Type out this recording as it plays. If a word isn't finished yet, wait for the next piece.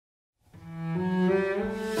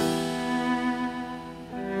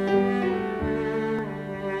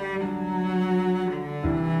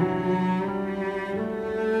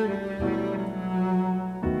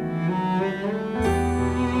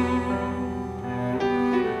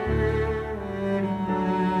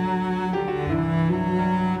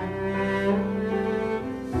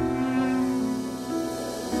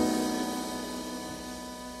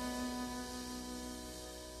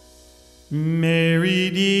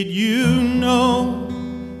did you know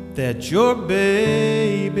that your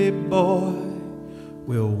baby boy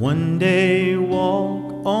will one day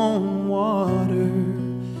walk on water?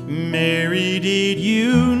 Mary, did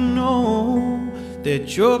you know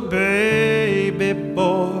that your baby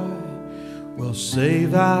boy will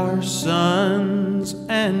save our sons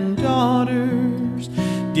and daughters?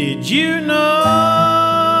 Did you know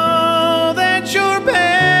that your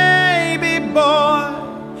baby boy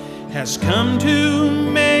has come to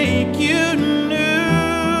make you new?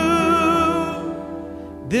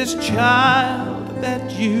 This child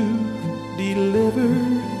that you've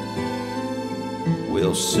delivered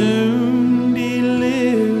will soon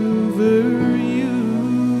deliver you.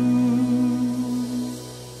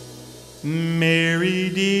 Mary,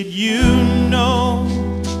 did you know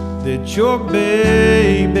that your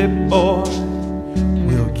baby boy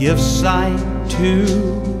will give sight to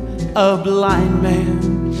a blind man?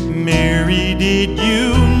 Mary, did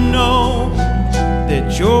you know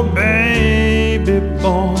that your baby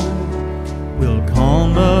boy will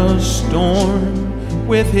calm a storm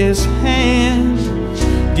with his hand?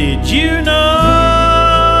 Did you know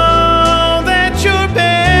that your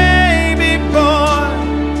baby boy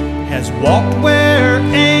has walked where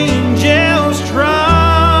angels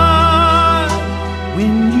trod?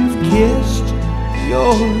 When you've kissed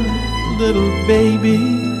your little baby,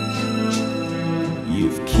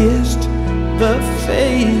 you've kissed the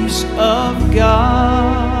face of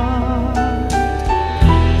God.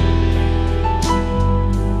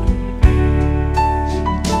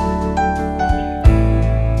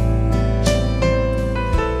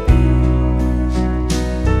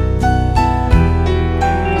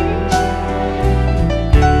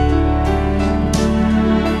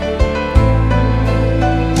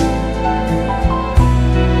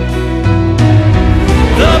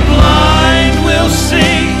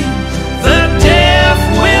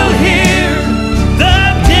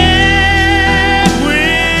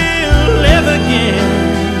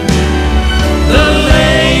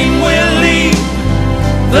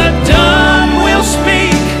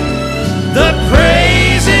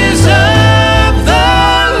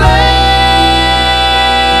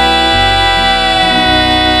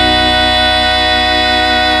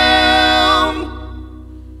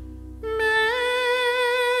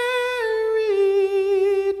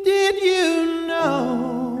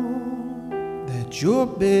 Your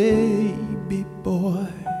baby boy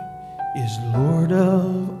is Lord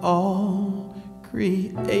of all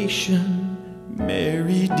creation.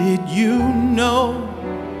 Mary, did you know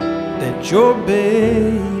that your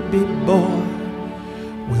baby